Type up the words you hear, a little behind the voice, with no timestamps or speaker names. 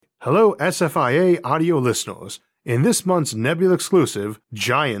Hello SFIA audio listeners. In this month's Nebula exclusive,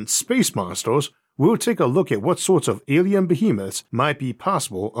 Giant Space Monsters, we'll take a look at what sorts of alien behemoths might be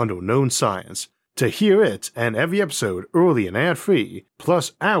possible under known science. To hear it and every episode early and ad-free,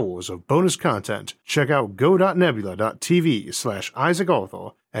 plus hours of bonus content, check out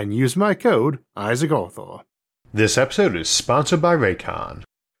go.nebula.tv/IsaacArthur and use my code IsaacArthur. This episode is sponsored by Raycon.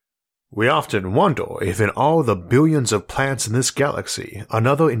 We often wonder if in all the billions of planets in this galaxy,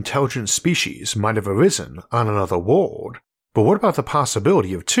 another intelligent species might have arisen on another world. But what about the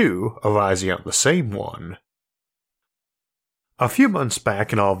possibility of two arising on the same one? A few months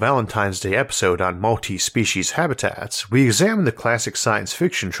back in our Valentine's Day episode on multi-species habitats, we examined the classic science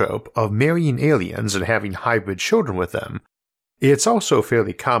fiction trope of marrying aliens and having hybrid children with them. It's also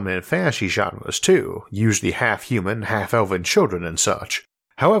fairly common in fantasy genres too, usually half-human, half-elven children and such.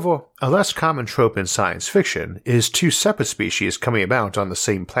 However, a less common trope in science fiction is two separate species coming about on the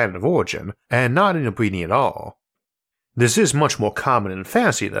same planet of origin, and not interbreeding at all. This is much more common in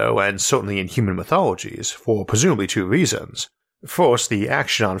fantasy though, and certainly in human mythologies, for presumably two reasons. First, the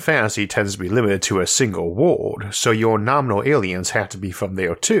action on fantasy tends to be limited to a single world, so your nominal aliens have to be from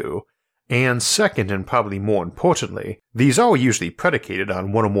there too. And second, and probably more importantly, these are usually predicated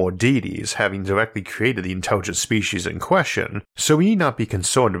on one or more deities having directly created the intelligent species in question, so we need not be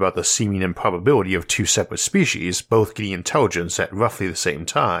concerned about the seeming improbability of two separate species both getting intelligence at roughly the same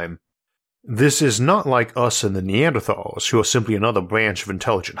time. This is not like us and the Neanderthals, who are simply another branch of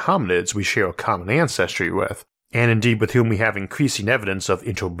intelligent hominids we share a common ancestry with, and indeed with whom we have increasing evidence of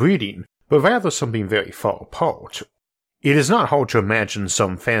interbreeding, but rather something very far apart. It is not hard to imagine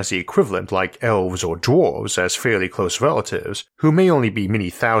some fantasy equivalent like elves or dwarves as fairly close relatives, who may only be many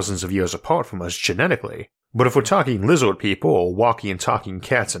thousands of years apart from us genetically. But if we're talking lizard people or walking and talking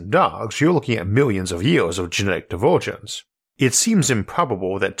cats and dogs, you're looking at millions of years of genetic divergence. It seems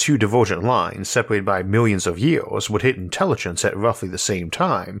improbable that two divergent lines separated by millions of years would hit intelligence at roughly the same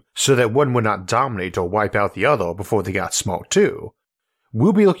time, so that one would not dominate or wipe out the other before they got smart too.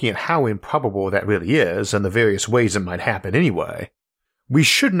 We'll be looking at how improbable that really is and the various ways it might happen anyway. We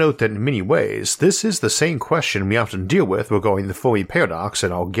should note that in many ways, this is the same question we often deal with regarding the Fermi paradox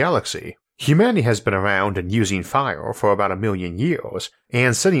in our galaxy. Humanity has been around and using fire for about 1 million years,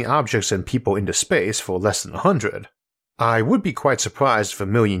 and sending objects and people into space for less than 100. I would be quite surprised if 1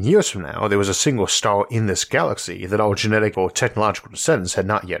 million years from now there was a single star in this galaxy that our genetic or technological descendants had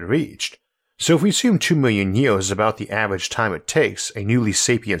not yet reached. So if we assume 2 million years is about the average time it takes a newly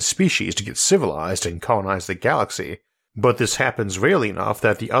sapient species to get civilized and colonize the galaxy, but this happens rarely enough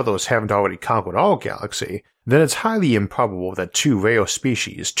that the others haven't already conquered our galaxy, then it's highly improbable that two rare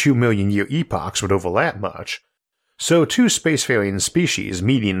species 2 million year epochs would overlap much. So two spacefaring species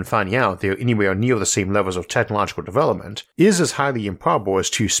meeting and finding out they're anywhere near the same levels of technological development is as highly improbable as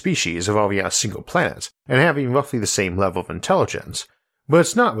two species evolving on a single planet and having roughly the same level of intelligence. But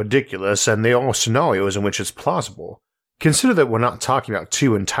it's not ridiculous, and there are scenarios in which it's plausible. Consider that we're not talking about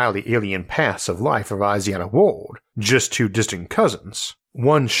two entirely alien paths of life arising on a world, just two distant cousins,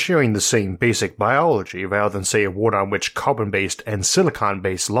 one sharing the same basic biology rather than say a world on which carbon-based and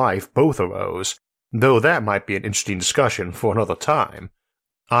silicon-based life both arose, though that might be an interesting discussion for another time.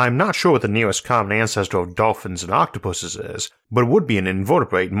 I'm not sure what the nearest common ancestor of dolphins and octopuses is, but it would be an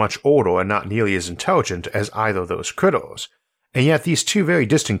invertebrate much older and not nearly as intelligent as either of those critters. And yet these two very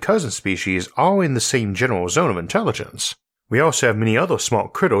distant cousin species are in the same general zone of intelligence. We also have many other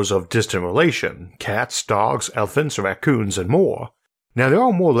smart critters of distant relation, cats, dogs, elephants, raccoons, and more. Now there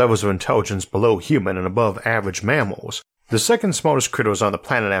are more levels of intelligence below human and above average mammals. The second smartest critters on the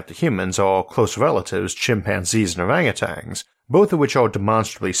planet after humans are close relatives chimpanzees and orangutans, both of which are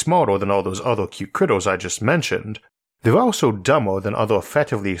demonstrably smarter than all those other cute critters I just mentioned. They're also dumber than other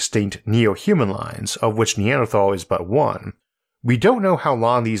effectively extinct neo-human lines, of which Neanderthal is but one. We don't know how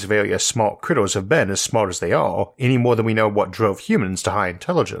long these various smart critters have been as smart as they are, any more than we know what drove humans to high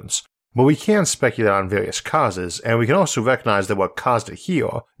intelligence, but we can speculate on various causes, and we can also recognize that what caused it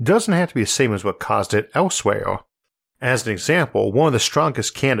here doesn't have to be the same as what caused it elsewhere. As an example, one of the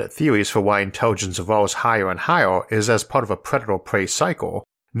strongest candidate theories for why intelligence evolves higher and higher is as part of a predator-prey cycle.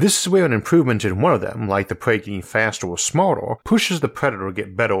 This is where an improvement in one of them, like the prey getting faster or smarter, pushes the predator to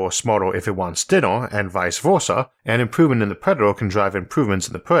get better or smarter if it wants dinner, and vice versa, and improvement in the predator can drive improvements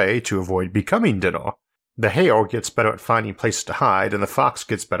in the prey to avoid becoming dinner. The hare gets better at finding places to hide, and the fox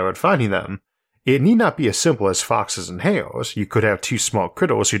gets better at finding them. It need not be as simple as foxes and hares. You could have two smart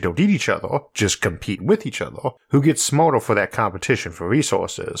critters who don't eat each other, just compete with each other, who get smarter for that competition for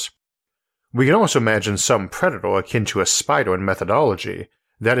resources. We can also imagine some predator akin to a spider in methodology.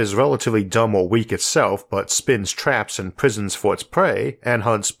 that is relatively dumb or weak itself but spins traps and prisons for its prey and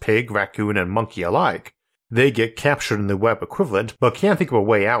hunts pig, raccoon, and monkey alike. They get captured in the web equivalent but can't think of a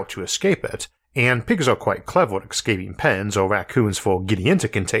way out to escape it, and pigs are quite clever at escaping pens or raccoons for getting into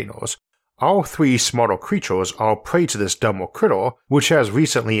containers. All three smarter creatures are prey to this dumber critter, which has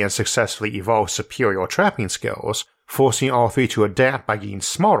recently and successfully evolved superior trapping skills, forcing all three to adapt by getting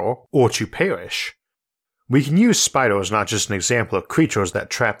smarter or to perish. We can use spiders not just an example of creatures that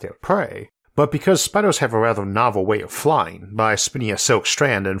trap their prey, but because spiders have a rather novel way of flying, by spinning a silk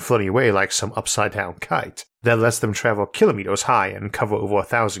strand and floating away like some upside-down kite, that lets them travel kilometers high and cover over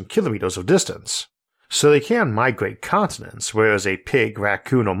 1,000 kilometers of distance. So they can migrate continents, whereas a pig,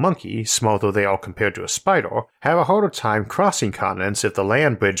 raccoon, or monkey, small though they are compared to a spider, have a harder time crossing continents if the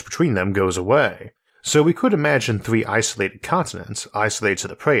land bridge between them goes away. So we could imagine three isolated continents, isolated to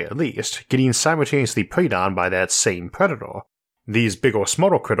the prey at least, getting simultaneously preyed on by that same predator. These big or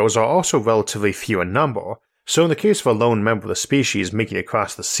smaller critters are also relatively few in number, so in the case of a lone member of the species making it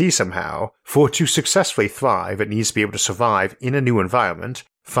across the sea somehow, for it to successfully thrive it needs to be able to survive in a new environment,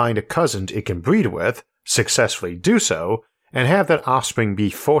 find a cousin it can breed with, successfully do so, and have that offspring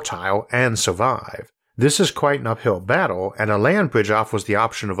be fertile and survive. This is quite an uphill battle, and a land bridge offers the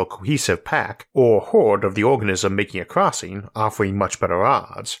option of a cohesive pack, or horde of the organism making a crossing, offering much better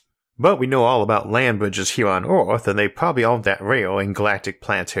odds. But we know all about land bridges here on Earth, and they probably aren't that rare in galactic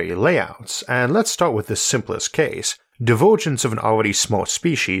planetary layouts, and let's start with the simplest case, divergence of an already smart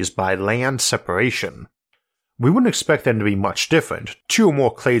species by land separation. We wouldn't expect them to be much different, two or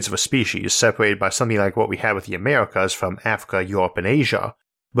more clades of a species separated by something like what we have with the Americas from Africa, Europe, and Asia.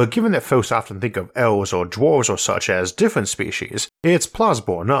 But given that folks often think of elves or dwarves or such as different species, it's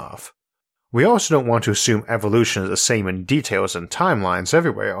plausible enough. We also don't want to assume evolution is the same in details and timelines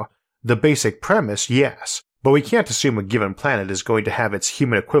everywhere. The basic premise, yes, but we can't assume a given planet is going to have its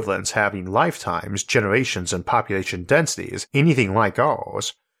human equivalents having lifetimes, generations, and population densities anything like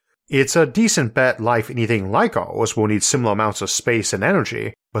ours. It's a decent bet life anything like ours will need similar amounts of space and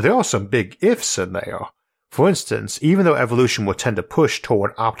energy, but there are some big ifs in there. For instance, even though evolution will tend to push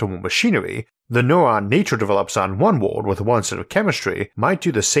toward optimal machinery, the neuron nature develops on one world with one set of chemistry might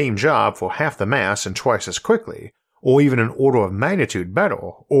do the same job for half the mass and twice as quickly, or even an order of magnitude better,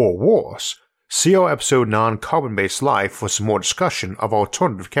 or worse. See our episode Non-Carbon-Based Life for some more discussion of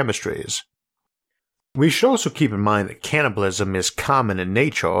alternative chemistries. We should also keep in mind that cannibalism is common in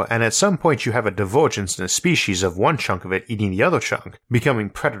nature, and at some point you have a divergence in a species of one chunk of it eating the other chunk, becoming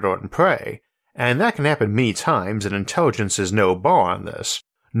predator and prey, and that can happen many times, and intelligence is no bar on this.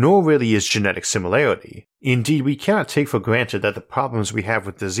 Nor really is genetic similarity. Indeed, we cannot take for granted that the problems we have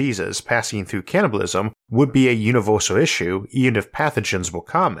with diseases passing through cannibalism would be a universal issue even if pathogens were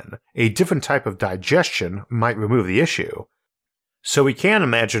common. A different type of digestion might remove the issue. So we can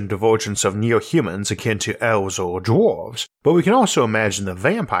imagine divergence of neo-humans akin to elves or dwarves, but we can also imagine the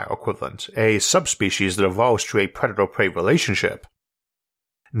vampire equivalent, a subspecies that evolves through a predator-prey relationship.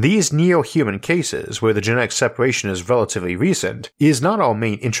 These neo-human cases, where the genetic separation is relatively recent, is not our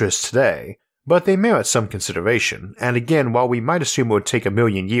main interest today, but they merit some consideration, and again, while we might assume it would take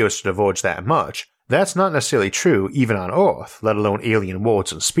 1,000,000 years to diverge that much, that's not necessarily true even on Earth, let alone alien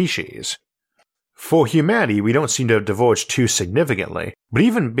worlds and species. For humanity, we don't seem to have diverged too significantly, but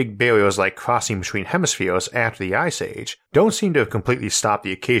even big barriers like crossing between hemispheres after the Ice Age don't seem to have completely stopped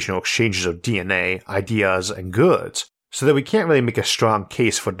the occasional exchanges of DNA, ideas, and goods, so that we can't really make a strong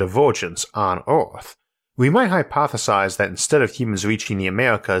case for divergence on Earth. We might hypothesize that instead of humans reaching the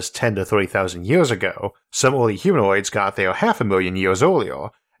Americas 10 to 30,000 years ago, some early humanoids got there 500,000 years earlier,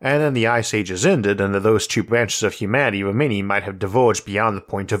 and then the Ice Ages ended and that those two branches of humanity remaining might have diverged beyond the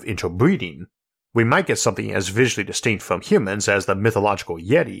point of interbreeding. We might get something as visually distinct from humans as the mythological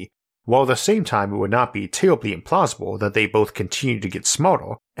Yeti, while at the same time it would not be terribly implausible that they both continued to get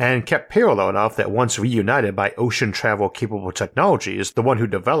smarter, and kept parallel enough that once reunited by ocean travel capable technologies, the one who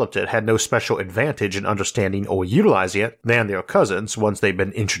developed it had no special advantage in understanding or utilizing it than their cousins once they'd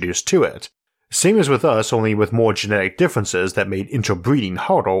been introduced to it. Same as with us, only with more genetic differences that made interbreeding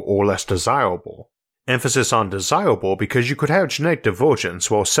harder or less desirable. Emphasis on desirable because you could have genetic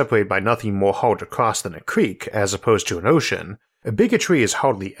divergence while separated by nothing more hard to cross than a creek as opposed to an ocean. Bigotry is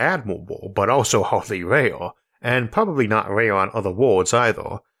hardly admirable, but also hardly rare, and probably not rare on other worlds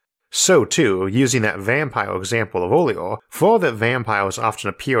either. So too, using that vampire example of earlier, for all that vampires often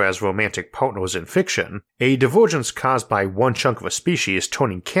appear as romantic partners in fiction, a divergence caused by one chunk of a species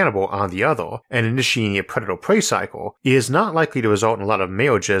turning cannibal on the other and initiating a predator-prey cycle is not likely to result in a lot of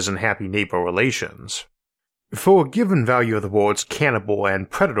marriages and happy neighbor relations. For a given value of the words cannibal and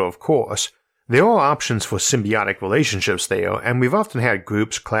predator, of course, There are options for symbiotic relationships there, and we've often had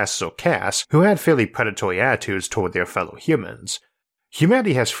groups, classes, or castes who had fairly predatory attitudes toward their fellow humans.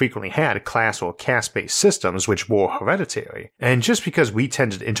 Humanity has frequently had class or caste-based systems which were hereditary, and just because we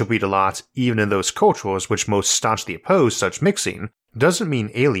tended to interbreed a lot even in those cultures which most staunchly oppose such mixing, doesn't mean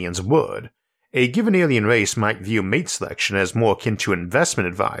aliens would. A given alien race might view mate selection as more akin to investment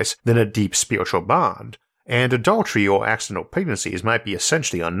advice than a deep spiritual bond, and adultery or accidental pregnancies might be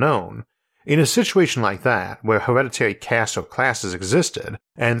essentially unknown. In a situation like that, where hereditary castes or classes existed,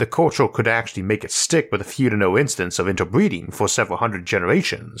 and the culture could actually make it stick with a few to no instances of interbreeding for several hundred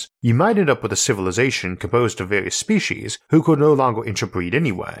generations, you might end up with a civilization composed of various species who could no longer interbreed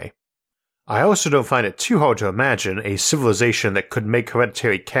anyway. I also don't find it too hard to imagine a civilization that could make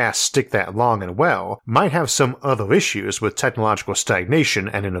hereditary castes stick that long and well might have some other issues with technological stagnation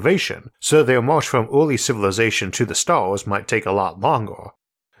and innovation, so their march from early civilization to the stars might take a lot longer.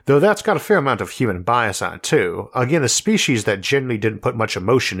 Though that's got a fair amount of human bias on it too. Again, a species that generally didn't put much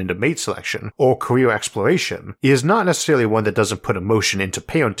emotion into mate selection or career exploration is not necessarily one that doesn't put emotion into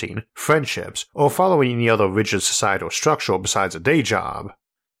parenting, friendships, or following any other rigid societal structure besides a day job.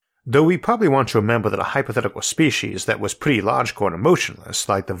 Though we probably want to remember that a hypothetical species that was pretty logical and emotionless,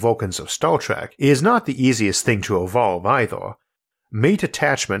 like the Vulcans of Star Trek, is not the easiest thing to evolve either. Mate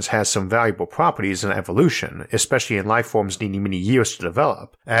attachments has some valuable properties in evolution, especially in life forms needing many years to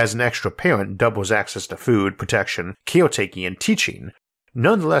develop, as an extra parent doubles access to food, protection, caretaking, and teaching.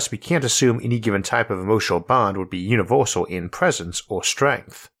 Nonetheless, we can't assume any given type of emotional bond would be universal in presence or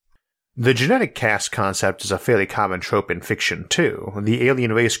strength. The genetic caste concept is a fairly common trope in fiction too, the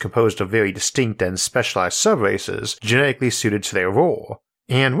alien race composed of very distinct and specialized subraces genetically suited to their role.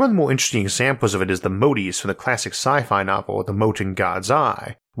 And one of the more interesting examples of it is the Modis from the classic sci-fi novel The Molten God's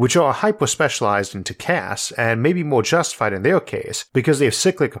Eye, which are hyper-specialized into castes and may be more justified in their case because they have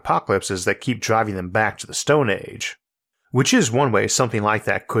cyclic apocalypses that keep driving them back to the Stone Age. Which is one way something like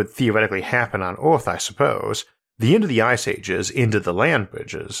that could theoretically happen on Earth, I suppose. The end of the Ice Ages ended the land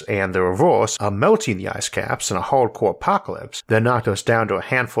bridges, and the reverse, a melting the ice caps and a hardcore apocalypse that knocked us down to a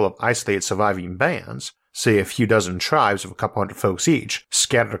handful of isolated surviving bands, say a few dozen tribes of a couple hundred folks each,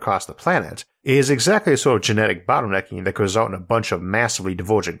 scattered across the planet, is exactly the sort of genetic bottlenecking that could result in a bunch of massively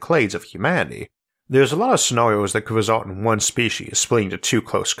divergent clades of humanity. There's a lot of scenarios that could result in one species splitting to two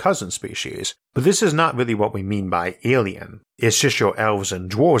close cousin species, but this is not really what we mean by alien. It's just your elves and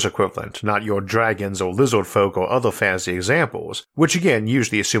dwarves equivalent, not your dragons or lizard folk or other fantasy examples, which again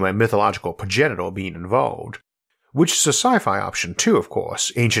usually assume a mythological progenitor being involved. Which is a sci-fi option too, of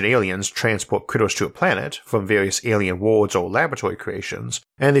course. Ancient aliens transport critters to a planet from various alien worlds or laboratory creations,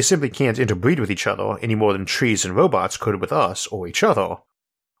 and they simply can't interbreed with each other any more than trees and robots could with us or each other.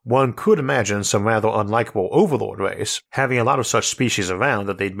 One could imagine some rather unlikable overlord race having a lot of such species around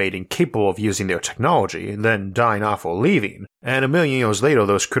that they'd made incapable of using their technology, then dying off or leaving, and a million years later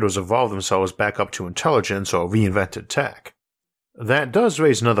those critters evolved themselves back up to intelligence or reinvented tech. That does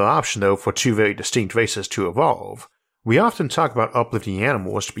raise another option though for two very distinct races to evolve. We often talk about uplifting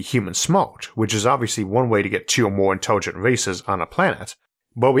animals to be human smart, which is obviously one way to get two or more intelligent races on a planet,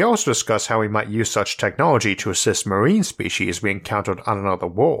 but we also discuss how we might use such technology to assist marine species we encountered on another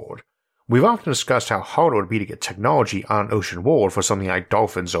world. We've often discussed how hard it would be to get technology on an ocean world for something like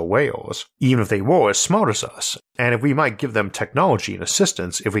dolphins or whales, even if they were as smart as us, and if we might give them technology and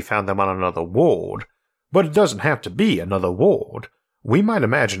assistance if we found them on another world. But it doesn't have to be another world. We might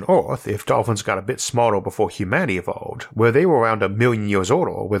imagine Earth if dolphins got a bit smarter before humanity evolved, where they were around 1 million years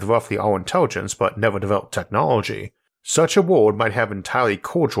older with roughly all intelligence but never developed technology. Such a world might have entirely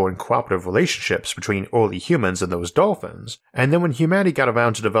cordial and cooperative relationships between early humans and those dolphins, and then when humanity got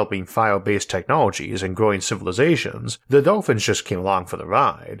around to developing fire-based technologies and growing civilizations, the dolphins just came along for the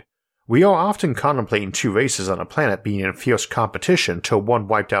ride. We are often contemplating two races on a planet being in fierce competition till one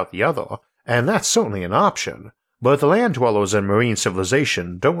wiped out the other, and that's certainly an option. But the land dwellers and marine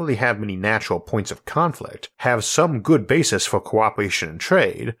civilization don't really have many natural points of conflict, have some good basis for cooperation and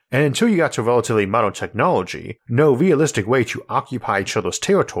trade, and until you got to relatively modern technology, no realistic way to occupy each other's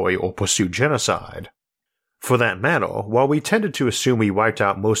territory or pursue genocide. For that matter, while we tended to assume we wiped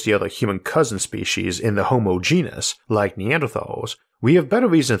out most of the other human cousin species in the Homo genus, like Neanderthals, we have better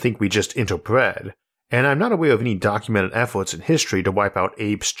reason to think we just interbred, and I'm not aware of any documented efforts in history to wipe out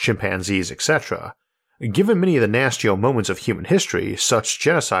apes, chimpanzees, etc. Given many of the nastier moments of human history, such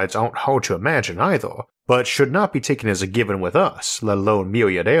genocides aren't hard to imagine either, but should not be taken as a given with us, let alone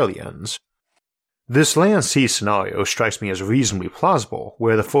myriad aliens. This land-sea scenario strikes me as reasonably plausible,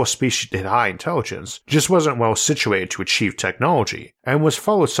 where the first species to hit high intelligence just wasn't well situated to achieve technology, and was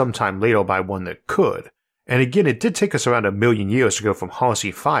followed sometime later by one that could, And again, it did take us around 1 million years to go from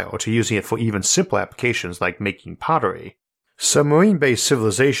harnessing fire to using it for even simple applications like making pottery. Some marine-based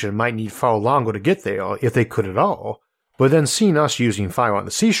civilization might need far longer to get there if they could at all, but then seeing us using fire on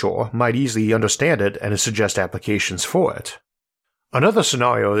the seashore might easily understand it and suggest applications for it. Another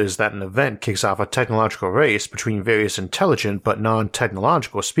scenario is that an event kicks off a technological race between various intelligent but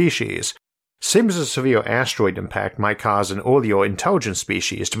non-technological species, same as a severe asteroid impact might cause an earlier intelligent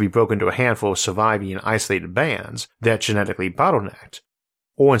species to be broken into a handful of surviving and isolated bands that genetically bottlenecked.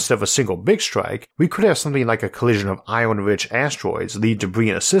 Or instead of a single big strike, we could have something like a collision of iron-rich asteroids lead debris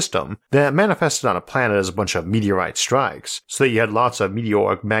in a system that manifested on a planet as a bunch of meteorite strikes, so that you had lots of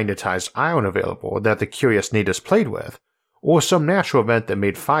meteoric magnetized iron available that the curious natives played with, or some natural event that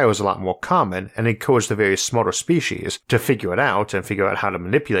made fires a lot more common and encouraged the various smarter species to figure it out and figure out how to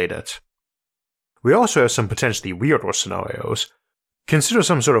manipulate it. We also have some potentially weirder scenarios. Consider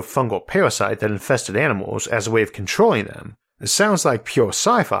some sort of fungal parasite that infested animals as a way of controlling them. It sounds like pure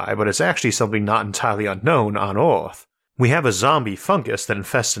sci-fi, but it's actually something not entirely unknown on Earth. We have a zombie fungus that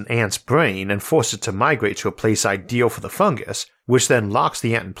infests an ant's brain and forces it to migrate to a place ideal for the fungus, which then locks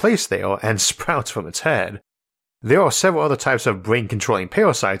the ant in place there and sprouts from its head. There are several other types of brain-controlling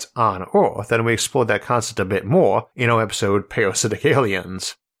parasites on Earth, and we explored that concept a bit more in our episode Parasitic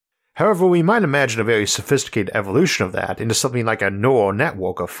Aliens. However, we might imagine a very sophisticated evolution of that into something like a neural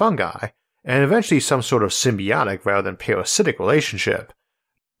network of fungi, and eventually some sort of symbiotic rather than parasitic relationship.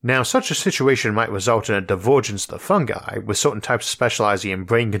 Now, such a situation might result in a divergence of the fungi, with certain types specializing in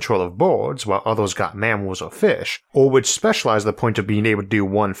brain control of birds while others got mammals or fish, or which specialize to the point of being able to do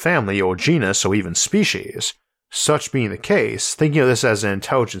one family or genus or even species. Such being the case, thinking of this as an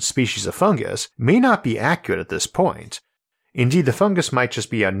intelligent species of fungus may not be accurate at this point. Indeed, the fungus might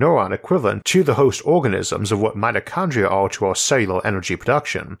just be a neuron equivalent to the host organisms of what mitochondria are to our cellular energy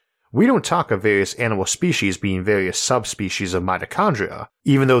production. We don't talk of various animal species being various subspecies of mitochondria,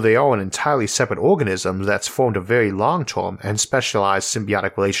 even though they are an entirely separate organism that's formed a very long-term and specialized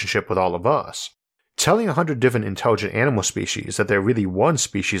symbiotic relationship with all of us. Telling 100 different intelligent animal species that they're really one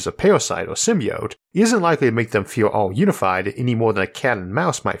species of parasite or symbiote isn't likely to make them feel all unified any more than a cat and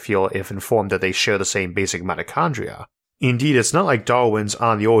mouse might feel if informed that they share the same basic mitochondria. Indeed, it's not like Darwin's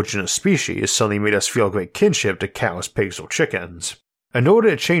On the Origin of Species suddenly made us feel great kinship to cows, pigs, or chickens. In order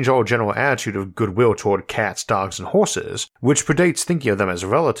to change our general attitude of goodwill toward cats, dogs, and horses, which predates thinking of them as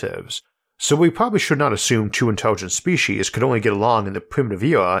relatives, so we probably should not assume two intelligent species could only get along in the primitive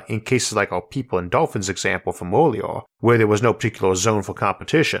era in cases like our people and dolphins example from earlier, where there was no particular zone for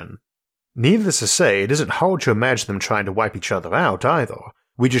competition. Needless to say, it isn't hard to imagine them trying to wipe each other out either.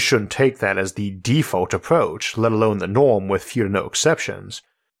 We just shouldn't take that as the default approach, let alone the norm with few to no exceptions.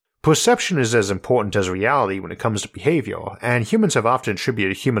 Perception is as important as reality when it comes to behavior, and humans have often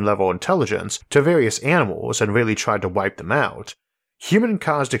attributed human-level intelligence to various animals and really tried to wipe them out.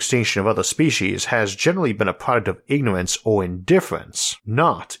 Human-caused extinction of other species has generally been a product of ignorance or indifference,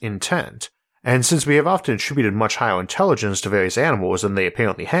 not intent. And since we have often attributed much higher intelligence to various animals than they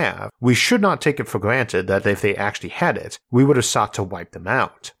apparently have, we should not take it for granted that if they actually had it, we would have sought to wipe them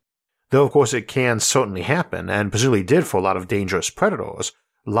out. Though of course it can certainly happen, and presumably did for a lot of dangerous predators.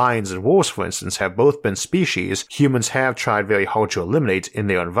 Lions and wolves, for instance, have both been species humans have tried very hard to eliminate in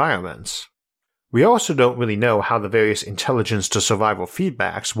their environments. We also don't really know how the various intelligence to survival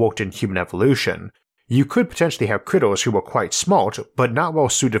feedbacks worked in human evolution. You could potentially have critters who were quite smart, but not well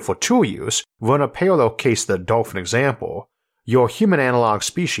suited for tool use, run a parallel case to the dolphin example. Your human analog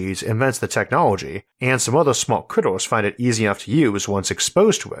species invents the technology, and some other smart critters find it easy enough to use once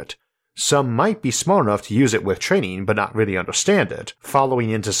exposed to it. Some might be smart enough to use it with training but not really understand it, following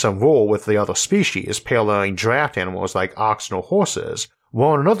into some role with the other species paralleling draft animals like oxen or horses,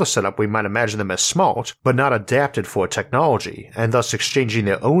 while in another setup we might imagine them as smart but not adapted for technology, and thus exchanging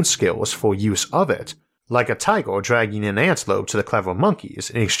their own skills for use of it, like a tiger dragging an antelope to the clever monkeys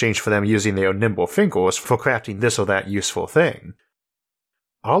in exchange for them using their nimble fingers for crafting this or that useful thing.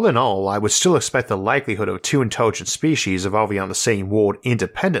 All in all, I would still expect the likelihood of two intelligent species evolving on the same world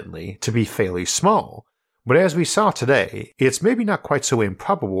independently to be fairly small, but as we saw today, it's maybe not quite so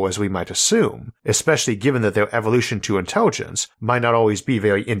improbable as we might assume, especially given that their evolution to intelligence might not always be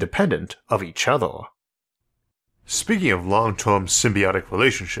very independent of each other. Speaking of long-term symbiotic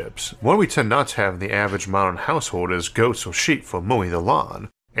relationships, one we tend not to have in the average modern household is goats or sheep for mowing the lawn,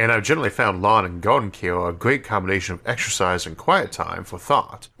 and I've generally found lawn and garden care a great combination of exercise and quiet time for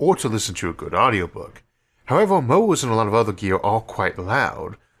thought, or to listen to a good audiobook. However, mowers and a lot of other gear are quite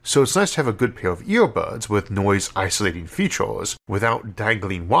loud, so it's nice to have a good pair of earbuds with noise-isolating features without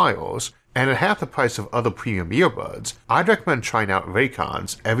dangling wires, and at half the price of other premium earbuds, I'd recommend trying out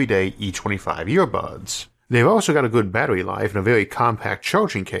Raycon's Everyday E25 earbuds. They've also got a good battery life and a very compact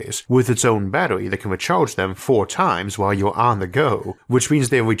charging case with its own battery that can recharge them 4 times while you're on the go, which means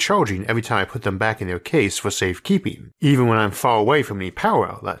they're recharging every time I put them back in their case for safekeeping, even when I'm far away from any power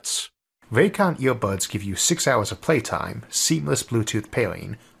outlets. Raycon earbuds give you 6 hours of playtime, seamless Bluetooth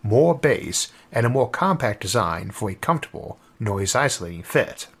pairing, more bass, and a more compact design for a comfortable, noise-isolating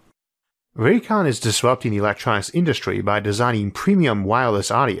fit. Raycon is disrupting the electronics industry by designing premium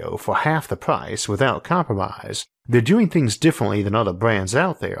wireless audio for half the price without compromise. They're doing things differently than other brands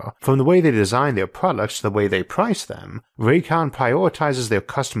out there, from the way they design their products to the way they price them. Raycon prioritizes their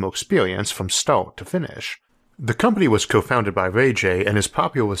customer experience from start to finish. The company was co-founded by Ray J and is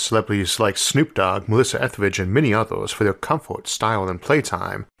popular with celebrities like Snoop Dogg, Melissa Etheridge, and many others for their comfort, style, and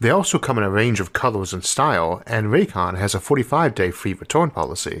playtime. They also come in a range of colors and style, and Raycon has a 45-day free return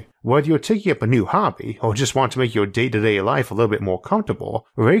policy. Whether you're taking up a new hobby or just want to make your day-to-day life a little bit more comfortable,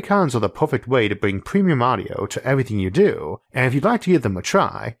 Raycons are the perfect way to bring premium audio to everything you do, and if you'd like to give them a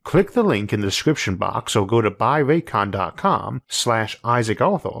try, click the link in the description box or go to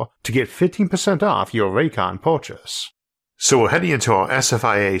buyraycon.com/IsaacArthur to get 15% off your Raycon purchase. So we're heading into our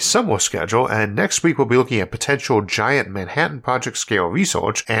SFIA summer schedule, and next week we'll be looking at potential giant Manhattan Project scale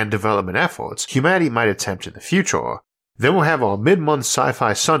research and development efforts humanity might attempt in the future. Then we'll have our mid-month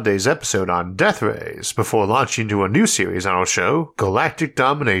Sci-Fi Sundays episode on Death Rays, before launching into a new series on our show, Galactic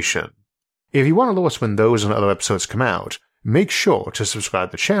Domination. If you want to know us when those and other episodes come out, make sure to subscribe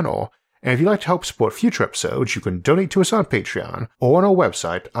to the channel, and if you'd like to help support future episodes, you can donate to us on Patreon or on our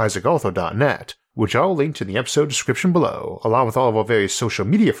website, isaacarthur.net, which I'll link in the episode description below, along with all of our various social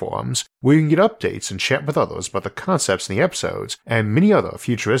media forums, where you can get updates and chat with others about the concepts in the episodes and many other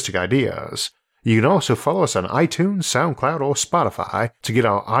futuristic ideas. You can also follow us on iTunes, SoundCloud, or Spotify to get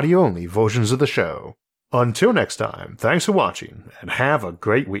our audio-only versions of the show. Until next time, thanks for watching, and have a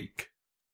great week.